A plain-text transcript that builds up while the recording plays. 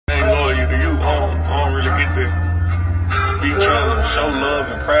be trying to show love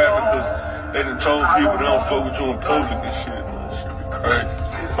and pride because they done told people they don't fuck with you in public and shit. Man, shit be crazy.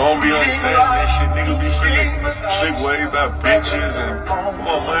 I don't be understanding that shit. Niggas be feeling slick way about bitches and come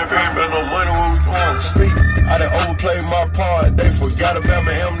on, man, if you ain't got no money, what we doing? Speak. I done overplayed my part. They forgot about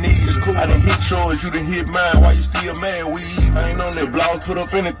my amnesia. Cool. I done hit yours, you done hit mine. Why you still mad? We I ain't on that blogs, put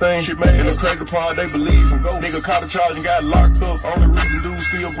up anything. Shit, man, in the crazy part, they believe. Nigga caught a charge and got locked up. Only reason dudes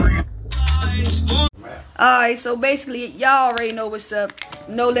still breathe. Alright, so basically, y'all already know what's up.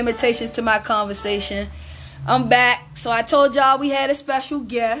 No limitations to my conversation. I'm back. So I told y'all we had a special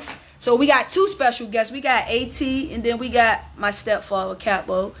guest. So we got two special guests. We got AT and then we got my stepfather,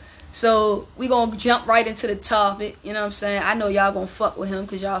 Capo. So we gonna jump right into the topic. You know what I'm saying? I know y'all gonna fuck with him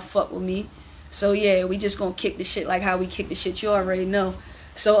because y'all fuck with me. So yeah, we just gonna kick the shit like how we kick the shit. You already know.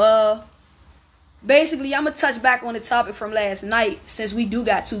 So basically, I'm gonna touch back on the topic from last night. Since we do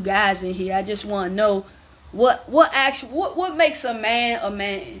got two guys in here, I just want to know what makes a man a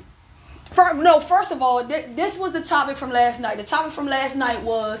man. First of all, this was the topic from last night. The topic from last night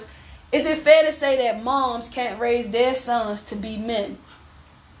was, is it fair to say that moms can't raise their sons to be men?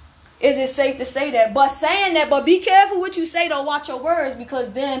 Is it safe to say that? But be careful what you say, though. Watch your words,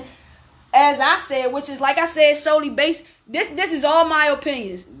 because then, as I said, which is like I said, solely based, this is all my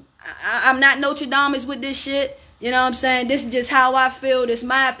opinions. I'm not Notre Dame with this shit. You know what I'm saying? This is just how I feel. This is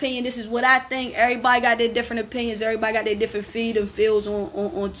my opinion. This is what I think. Everybody got their different opinions. Everybody got their different feels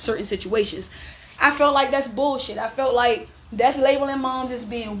on certain situations. I felt like that's bullshit. I felt like that's labeling moms as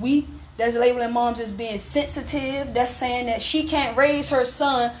being weak. That's labeling moms as being sensitive. That's saying that she can't raise her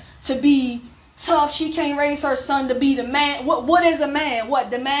son to be tough. She can't raise her son to be the man. What is a man? What,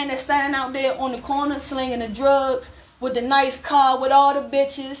 the man that's standing out there on the corner slinging the drugs with the nice car with all the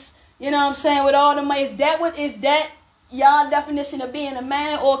bitches? You know what I'm saying? With all the money. Is that y'all definition of being a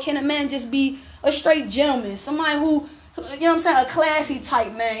man? Or can a man just be a straight gentleman? Somebody who, you know what I'm saying, a classy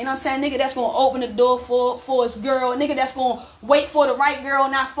type man. You know what I'm saying? Nigga that's going to open the door for his girl. Nigga that's going to wait for the right girl,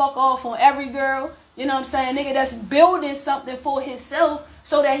 not fuck off on every girl. You know what I'm saying? Nigga that's building something for himself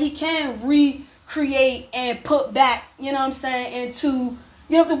so that he can recreate and put back, you know what I'm saying, into...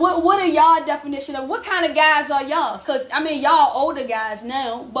 You know, what are y'all definition of, what kind of guys are y'all? Because, I mean, y'all older guys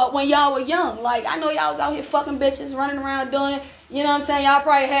now, but when y'all were young, like, I know y'all was out here fucking bitches, running around doing it. You know what I'm saying? Y'all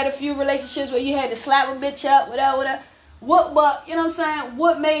probably had a few relationships where you had to slap a bitch up, whatever. But, you know what I'm saying?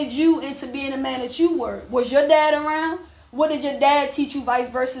 What made you into being the man that you were? Was your dad around? What did your dad teach you, vice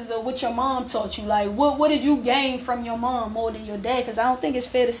versa, or what your mom taught you? Like, what did you gain from your mom more than your dad? Because I don't think it's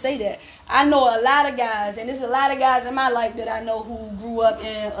fair to say that. I know a lot of guys, and there's a lot of guys in my life that I know who grew up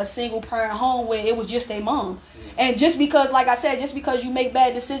in a single-parent home where it was just their mom. And just because, like I said, just because you make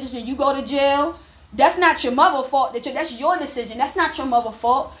bad decisions and you go to jail, that's not your mother's fault. That's your decision. That's not your mother's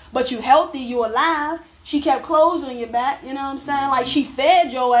fault. But you healthy, you alive. She kept clothes on your back, you know what I'm saying? Like, she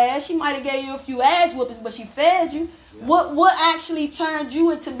fed your ass. She might have gave you a few ass whoopings, but she fed you. Yeah. What actually turned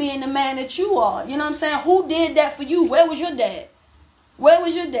you into being the man that you are? You know what I'm saying? Who did that for you? Where was your dad? Where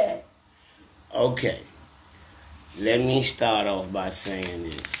was your dad? Okay. Let me start off by saying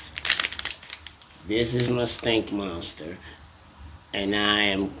this. This is my stink monster, and I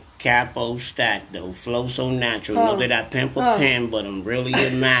am Capo Stacto, flow so natural. Know that I pimp a pen, but I'm really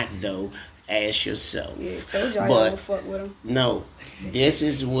a Mac though. Ask yourself. Yeah, told y'all I don't fuck with him. No, this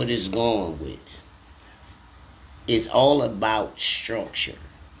is what it's going with. It's all about structure.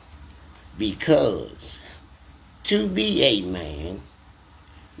 Because to be a man,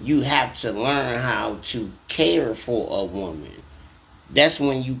 you have to learn how to care for a woman. That's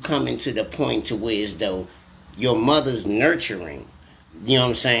when you come into the point to where as though your mother's nurturing, you know what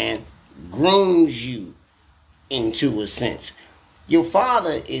I'm saying, grooms you into a sense. Your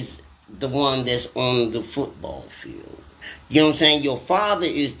father is the one that's on the football field. You know what I'm saying? Your father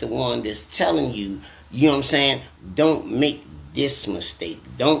is the one that's telling you, you know what I'm saying, don't make this mistake.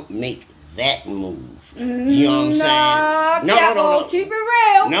 Don't make that move. You know what I'm saying? No. Keep it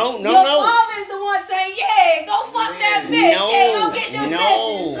real. No. Your father's the one saying, yeah, go fuck that bitch. Yeah, go get them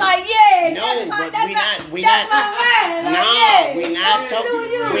bitches. Like, yeah. No, but that's my man. Like, yeah, we're not talking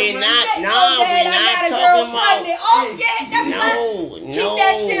about... Keep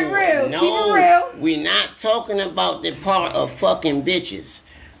that shit real. Keep it real. We're not talking about the part of fucking bitches.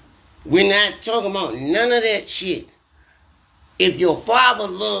 We're not talking about none of that shit. If your father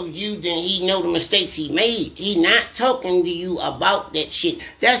loved you, then he know the mistakes he made. He not talking to you about that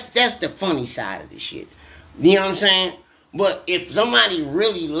shit. That's the funny side of the shit. You know what I'm saying? But if somebody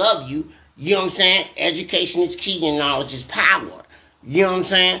really love you, you know what I'm saying? Education is key and knowledge is power. You know what I'm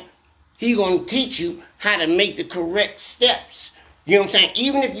saying? He gonna teach you how to make the correct steps. You know what I'm saying?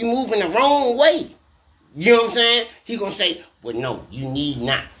 Even if you move in the wrong way, You know what I'm saying? He gonna say, well, no, you need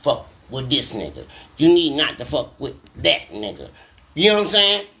not fuck with this nigga. You need not to fuck with that nigga. You know what I'm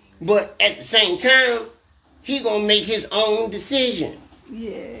saying? But at the same time, he gonna make his own decision.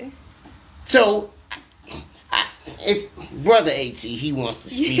 Yeah. So, it's brother AT. He wants to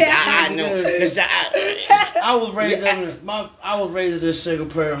speak. Yeah. I know. I was raised I was raised in a single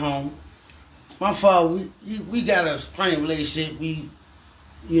parent home. My father, we got a strange relationship. We,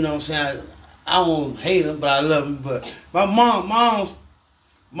 you know what I'm saying. I don't hate him, but I love him. But my mom's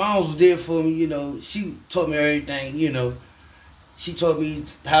was there for me. You know, she taught me everything. You know, she taught me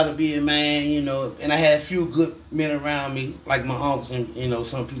how to be a man. You know, and I had a few good men around me, like my uncles and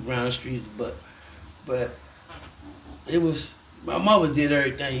some people around the streets. But it was my mother did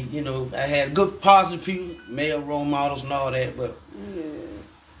everything. You know, I had good positive people, male role models and all that. But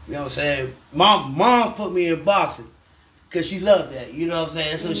you know what I'm saying. Mom put me in boxing because she loved that. You know what I'm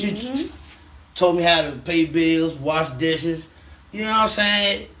saying. So she taught me how to pay bills, wash dishes. You know what I'm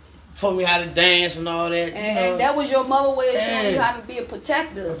saying. Taught me how to dance and all that. And that was your mother way of showing you how to be a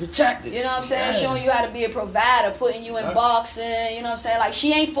protector. You know what I'm saying? Showing you how to be a provider, putting you in boxing. You know what I'm saying? Like,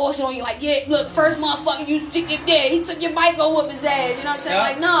 she ain't forcing on you like, yeah, look, first motherfucker you stick it there. He took your bike, go whoop his ass. You know what I'm saying?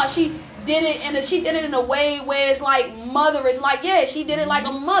 Like, nah, she did it, and she did it in a way where it's like mother is like, yeah, she did it like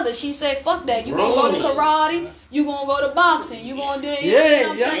a mother. She said, fuck that. You gonna go to karate, you gonna go to boxing, you gonna do it. You know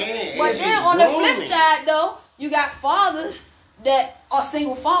what I'm saying? But then on the flip side, though, you got fathers that are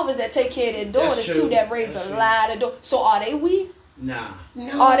single fathers that take care of their daughters too, that raise a lot of daughters. So are they weak? Nah.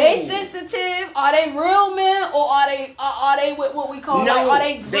 No. Are they sensitive? Are they real men, or are they what we call are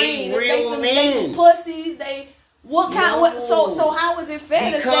they green? They some pussies. They what kind? So how is it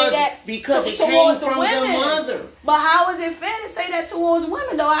fair to say that? Because it towards came from the women? the mother. But how is it fair to say that towards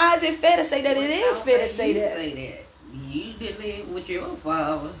women though? How is it fair to say that it is fair to say that? You did live with your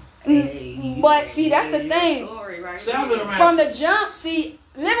father. But see, that's the thing. From the jump, see,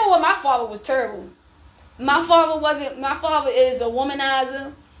 living with my father was terrible. My father is a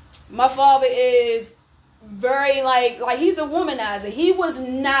womanizer. My father is very like he's a womanizer. He was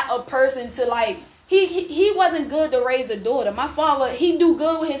not a person to like he wasn't good to raise a daughter. My father, he do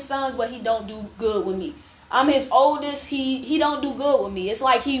good with his sons, but he don't do good with me. I'm his oldest. He don't do good with me. It's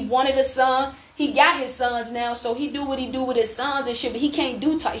like he wanted a son. He got his sons now, so he do what he do with his sons and shit. But he can't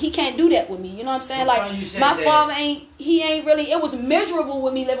do that with me. You know what I'm saying? Like my father ain't really. It was miserable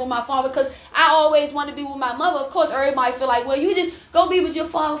with me living with my father because I always wanted to be with my mother. Of course, everybody feel like, well, you just go be with your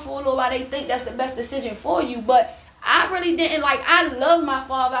father for a little while. They think that's the best decision for you, but I really didn't. Like, I love my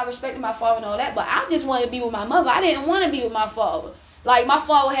father. I respected my father and all that, but I just wanted to be with my mother. I didn't want to be with my father. Like, my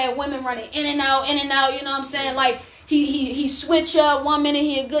father had women running in and out. You know what I'm saying? Like, he switch up. 1 minute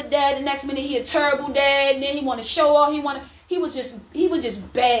he a good dad, the next minute he a terrible dad, and then he want to show off. He was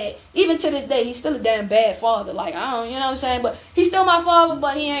just bad. Even to this day, he's still a damn bad father. Like, I don't, you know what I'm saying? But he's still my father,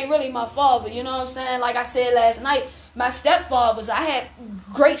 but he ain't really my father. You know what I'm saying? Like I said last night, my stepfathers, I had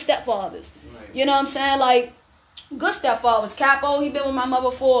great stepfathers. You know what I'm saying? Like, good stepfathers. Capo, he been with my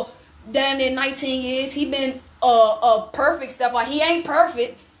mother for damn near 19 years. He been a perfect stepfather. He ain't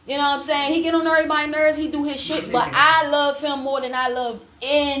perfect. You know what I'm saying? He get on everybody's nerves. He do his shit. But I love him more than I loved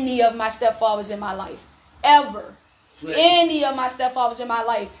any of my stepfathers in my life. Ever. Any of my stepfathers in my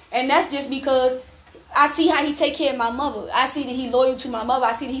life. And that's just because I see how he take care of my mother. I see that he loyal to my mother.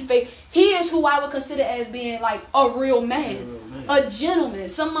 I see that he is who I would consider as being like a real man. A gentleman.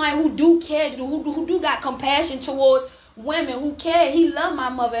 Somebody who do care, who do got compassion towards women, who care. He love my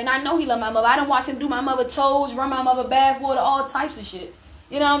mother, and I know he love my mother. I done watch him do my mother toes, run my mother bathwater, all types of shit.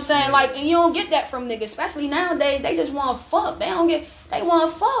 You know what I'm saying? Like, and you don't get that from niggas, especially nowadays. They just want to fuck. They want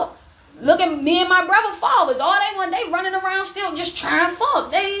to fuck. Look at me and my brother fathers. All they want, they running around still just trying to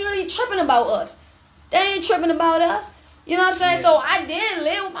fuck. They ain't really tripping about us. They ain't tripping about us. You know what I'm saying? So I did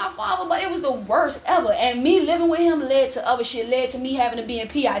live with my father, but it was the worst ever. And me living with him led to other shit. Led to me having to be in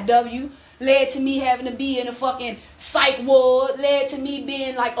PIW. Led to me having to be in a fucking psych ward. Led to me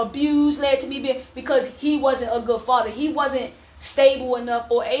being like abused. Led to me being, because he wasn't a good father. He wasn't stable enough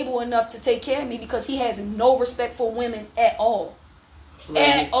or able enough to take care of me because he has no respect for women at all.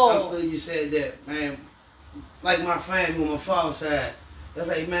 I'm glad you said that, man. Like my family on my father's side, that's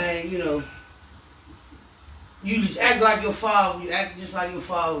like, man, you know, you just act like your father, you act just like your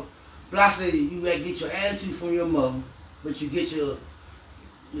father. But I say you get your attitude from your mother, but you get your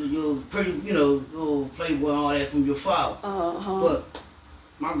pretty, you know, little playboy and all that from your father. But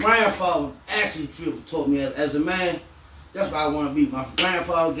my grandfather actually taught me as a man. That's what I want to be. My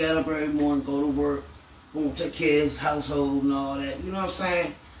grandfather got up every morning, go to work, going to take care of his household and all that. You know what I'm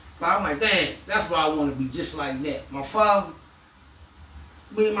saying? But I'm like, dang, that's why I want to be just like that. My father,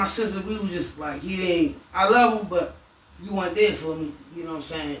 me and my sister, we was just like, I love him, but you weren't there for me. You know what I'm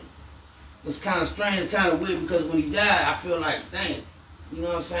saying? It's kind of strange, kind of weird, because when he died, I feel like, dang, you know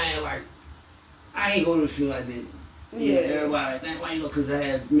what I'm saying? Like, I ain't go to the funeral like that. Yeah. Everybody like, dang, why you go? Because I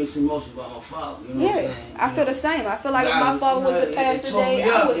had mixed emotions about my father. You know what I'm saying? I feel the same. I feel like if my father was to pass today,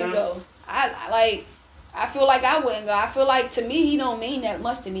 I wouldn't go. I feel like I wouldn't go. I feel like, to me, he don't mean that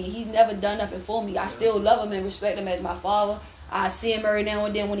much to me. He's never done nothing for me. I still love him and respect him as my father. I see him every now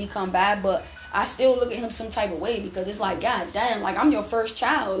and then when he come by, but I still look at him some type of way, because it's like, God damn, like, I'm your first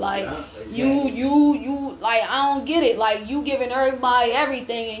child. Like, you, like, I don't get it. Like, you giving everybody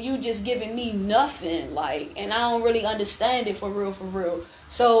everything and you just giving me nothing. Like, and I don't really understand it for real, for real.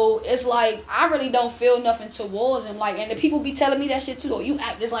 So it's like, I really don't feel nothing towards him. Like, and the people be telling me that shit too. Oh, you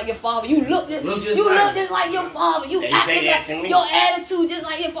act just like your father. You look just like your father. You act just like your attitude just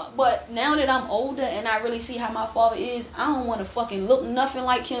like your father. But now that I'm older and I really see how my father is, I don't want to fucking look nothing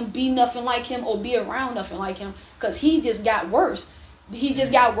like him, be nothing like him, or be around nothing like him. Because he just got worse. He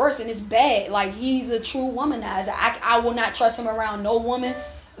just got worse, and it's bad. Like, he's a true womanizer. I will not trust him around no woman.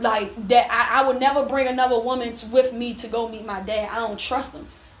 Like that, I would never bring another woman with me to go meet my dad. I don't trust him.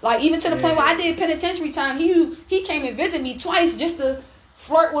 Like, even to the point where I did penitentiary time, he came and visit me twice just to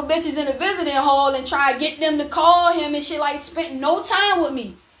flirt with bitches in the visiting hall and try to get them to call him and shit. Like, spent no time with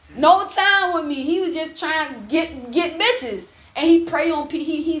me. He was just trying to get bitches. And he prey on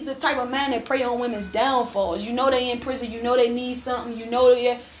he's the type of man that prey on women's downfalls. You know they in prison, you know they need something, you know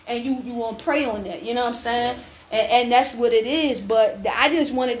and you want to prey on that. You know what I'm saying? And that's what it is. But I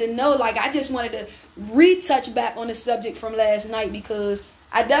just wanted to know, like, I just wanted to retouch back on the subject from last night, because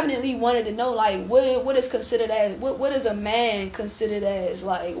I definitely wanted to know, like, what is considered as, what is a man considered as,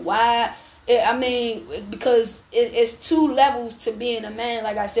 like, why? I mean, because it's two levels to being a man.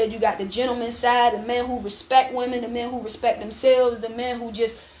 Like I said, you got the gentleman side, the men who respect women, the men who respect themselves, the men who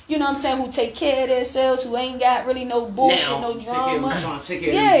just, you know what I'm saying, who take care of themselves, who ain't got really no bullshit, no drama.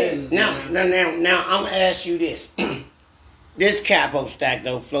 Now, I'm going to ask you this. This capo stack,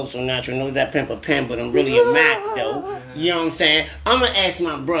 though, flow so natural. Know that pimp a pen, but I'm really a Mac, though. You know what I'm saying? I'm going to ask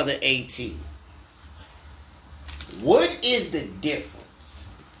my brother A.T. What is the difference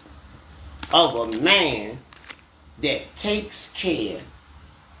of a man that takes care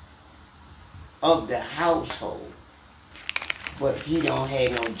of the household, but he don't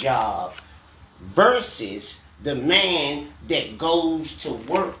have no job, versus the man that goes to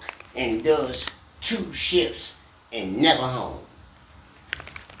work and does 2 shifts and never home?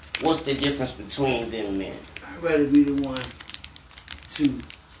 What's the difference between them men? I'd rather be the one to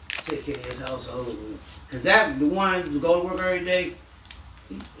take care of his household. Because the one to go to work every day,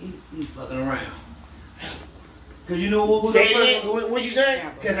 he's fucking around. Because you know what? What'd you say?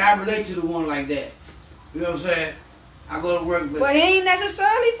 Because I relate to the one like that. You know what I'm saying? I go to work, but he ain't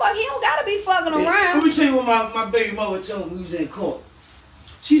necessarily fuck. He don't gotta be fucking around. Let me tell you what my baby mother told me. We was in court.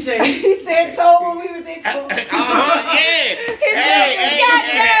 She said he said told when we was in court. Yeah.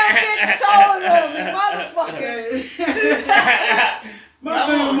 Goddamn bitch told him, motherfucker. My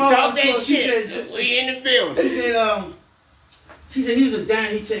baby mother talk that shit. Said, we in the building. She said he was a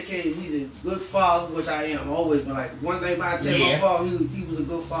dad. He take care. He's a good father, which I am always. But like one thing about I tell my father, he was a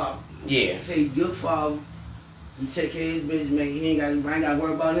good father. Yeah. He said he's a good father. He take care of his business, man. I ain't got to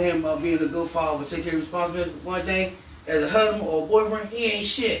worry about him about being a good father, but take care of responsibility. One thing, as a husband or a boyfriend, he ain't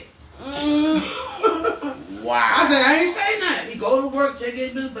shit. Wow. I said I ain't say nothing. He go to work, take care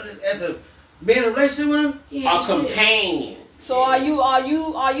of his business, but as a being in a relationship with him, he ain't shit. A companion. So are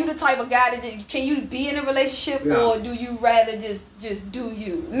you the type of guy that can you be in a relationship, or do you rather just do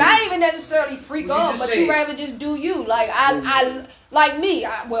you? Not even necessarily freak off, but you rather just do you. Like I like me.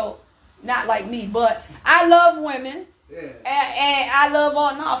 Well, not like me, but I love women. Yeah. And I love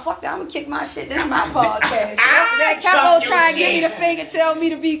all. No, fuck that. I'm gonna kick my shit. This is my podcast. That Capo trying to give me the finger, tell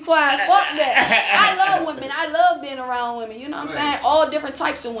me to be quiet. Fuck that. I love women. I love being around women. You know what I'm saying? All different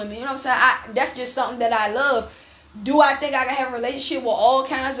types of women. You know what I'm saying? That's just something that I love. Do I think I can have a relationship with all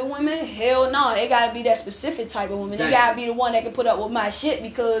kinds of women? Hell no. It gotta be that specific type of woman. It gotta be the one that can put up with my shit,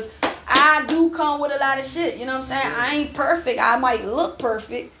 because I do come with a lot of shit. You know what I'm saying? I ain't perfect. I might look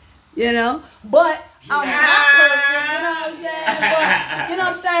perfect, you know, but I'm not perfect. You know what I'm saying? But you know what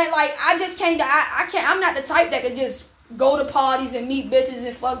I'm saying? Like, I just can't. I'm not the type that could just go to parties and meet bitches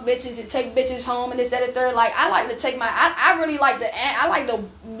and fuck bitches and take bitches home and this, that, and third. Like, I like to take my. I really like to. I like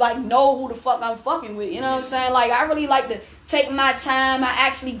to know who the fuck I'm fucking with. You know what I'm saying? Like, I really like to take my time. I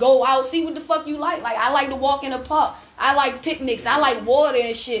actually go out, see what the fuck you like. Like, I like to walk in the park. I like picnics. I like water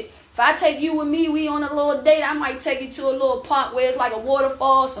and shit. If I take you with me, we on a little date, I might take you to a little park where it's like a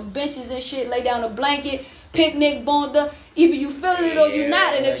waterfall, some benches and shit, lay down a blanket, picnic, bonda. Either you feeling it or you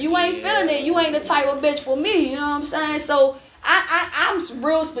not. And if you ain't feeling it, you ain't the type of bitch for me. You know what I'm saying? So I'm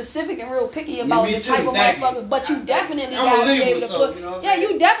real specific and real picky about the type of motherfucker. But you definitely gotta be able to put.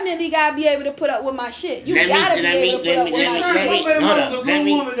 You definitely gotta be able to put up with my shit. You gotta be able to put up with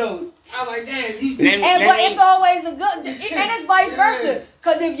my shit. I'm like, damn, But it's always a good, and it's vice versa.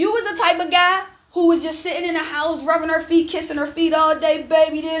 Cause if you was the type of guy who was just sitting in the house, rubbing her feet, kissing her feet all day,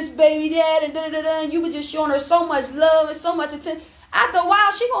 baby this, baby that, and and you were just showing her so much love and so much attention. After a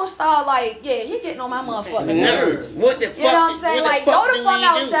while, she gonna start like, yeah, he getting on my motherfucking nerves. What the fuck? You know what I'm saying? Like, go the fuck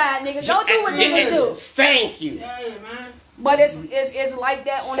outside, nigga. Don't do what niggas do. Thank you. Yeah, man. But it's like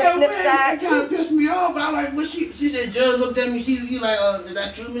that on the flip side That kind of too. pissed me off. But I like what she said. Judge looked at me. He like, is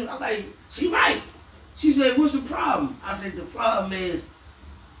that true? I'm like, she right. She said, what's the problem? I said, the problem is,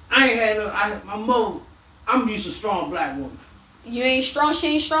 I ain't had no. My mother. I'm used to strong black woman. You ain't strong. She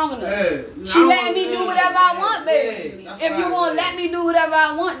ain't strong enough. Yeah. She letting me do whatever I want, basically. Yeah, if you gonna let me do whatever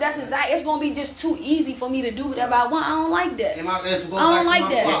I want, that's exactly. It's gonna be just too easy for me to do whatever I want. I don't like that. And my ass go I don't back like to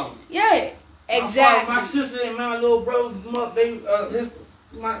my that. father. Yeah, exactly. My sister and my little brothers,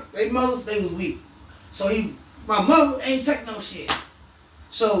 they mothers, they was weak. So my mother ain't take no shit.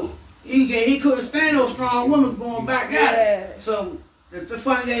 So he couldn't stand those strong women going back at it. So the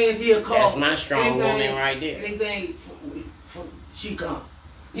funny thing is he'll call. That's my strong woman right there. Anything for she come.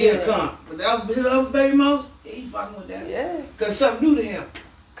 He'll come. But his other baby mother, he fucking with that. Yeah. Cause something new to him.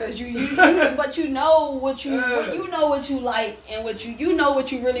 Cause but you know what you know what you like and what you know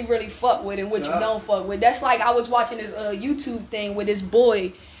what you really fuck with and what you don't fuck with. That's like I was watching this YouTube thing with this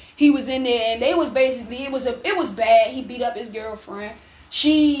boy. He was in there and they was basically it was bad. He beat up his girlfriend.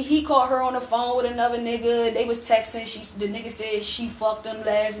 He caught her on the phone with another nigga. They was texting. The nigga said she fucked him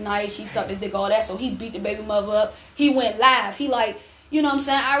last night. She sucked his dick, all that. So he beat the baby mother up. He went live. He like, you know what I'm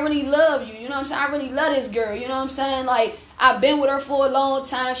saying? I really love you. You know what I'm saying? I really love this girl. You know what I'm saying? Like, I've been with her for a long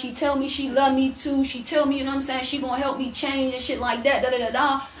time. She tell me she love me too. She tell me, you know what I'm saying? She gonna help me change and shit like that.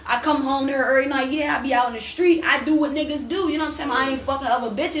 I come home to her every night. Yeah, I be out in the street. I do what niggas do. You know what I'm saying? I ain't fucking other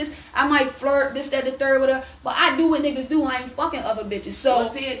bitches. I might flirt, this, that, the third with her. But I do what niggas do. I ain't fucking other bitches. So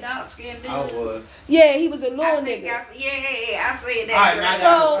Was he a dark skinned I dude? was. yeah, he was a little I think nigga. I said that.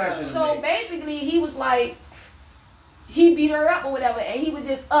 Alright, girl. So basically he was like, he beat her up or whatever, and he was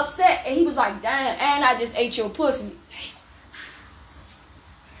just upset, and he was like, damn, and I just ate your pussy.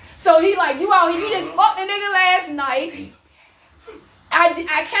 So he like, you out here, you just fucked the nigga last night. I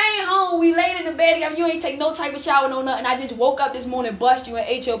came home, we laid in the bed together, you ain't take no type of shower, no nothing. I just woke up this morning, bust you, and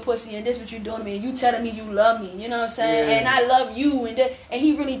ate your pussy, and this what you doing to me, and you telling me you love me, you know what I'm saying? Yeah. And I love you, and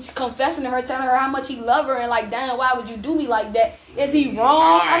he really confessing to her, telling her how much he love her, and like, damn, why would you do me like that? Is he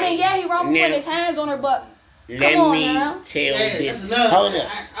wrong? I mean, yeah, he wrong for putting his hands on her, but Let come on me now. tell this. that's Hold another-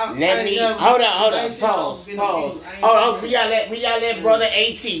 up. I Hold on. ain't seen Pause. no Pause. videos. I ain't Hold on. seen We gotta let brother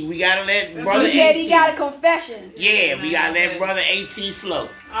AT. We gotta let brother He said AT. he got a confession. Yeah, we gotta let brother AT flow.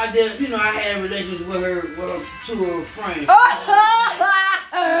 I had relations with two of her friends. You know what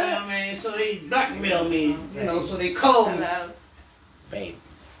I mean? So they blackmail me, so they called me. Hello. Babe.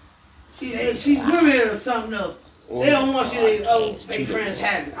 See, women are something else. They don't want you to make friends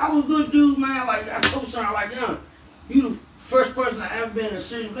happy. I was a good dude, man. Like, I told her, like, you the first person I ever been in a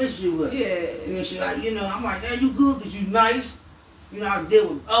serious relationship with. Yeah. And she like, I'm like, yeah, you good because you nice. I deal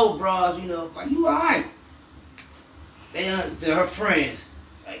with old bras, like, you all right. They're her friends.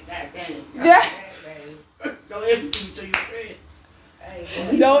 Like, God damn. Yeah. Don't introduce me to your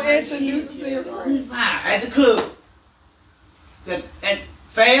friend. Don't introduce him to your friend. He's fine. At the club. At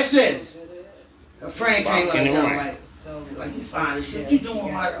Fast Sentence. A friend came Fucking like, you fine as shit. You doing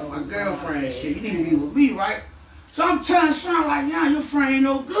with my girlfriend and shit. You need to be with me, right? So I'm telling Sean, like, your friend ain't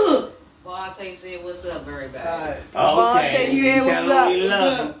no good. Vontae said, what's up, everybody? Vontae said, what's Tell him up? we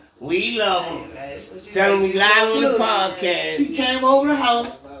love him. We love him. Hey, man, so she- Tell him we live on the Look, podcast. She came over the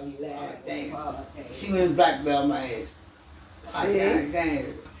house. Well, you laugh. Damn. She went blackmail my ass. See? Damn.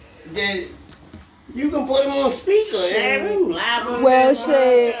 Then You can put him on speaker. Live on Well, the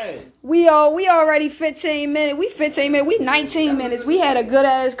shit. podcast. We already 15 minutes. We 15 minutes. We 19 minutes. We had a good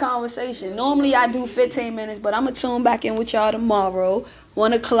ass conversation. Normally I do 15 minutes, but I'm gonna tune back in with y'all tomorrow,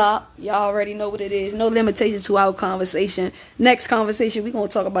 1 o'clock. Y'all already know what it is. No limitations to our conversation. Next conversation, we gonna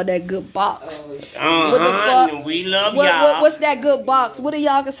talk about that good box. What the fuck? We love y'all. What's that good box? What do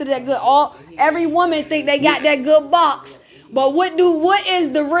y'all consider that good? Every woman think they got that good box. But what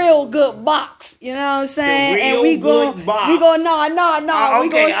is the real good box? You know what I'm saying? The real and we good box. We gonna we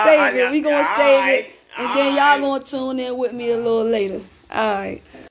Okay, gonna save it. We gonna save alright, it. And then y'all gonna tune in with me a little later. All right.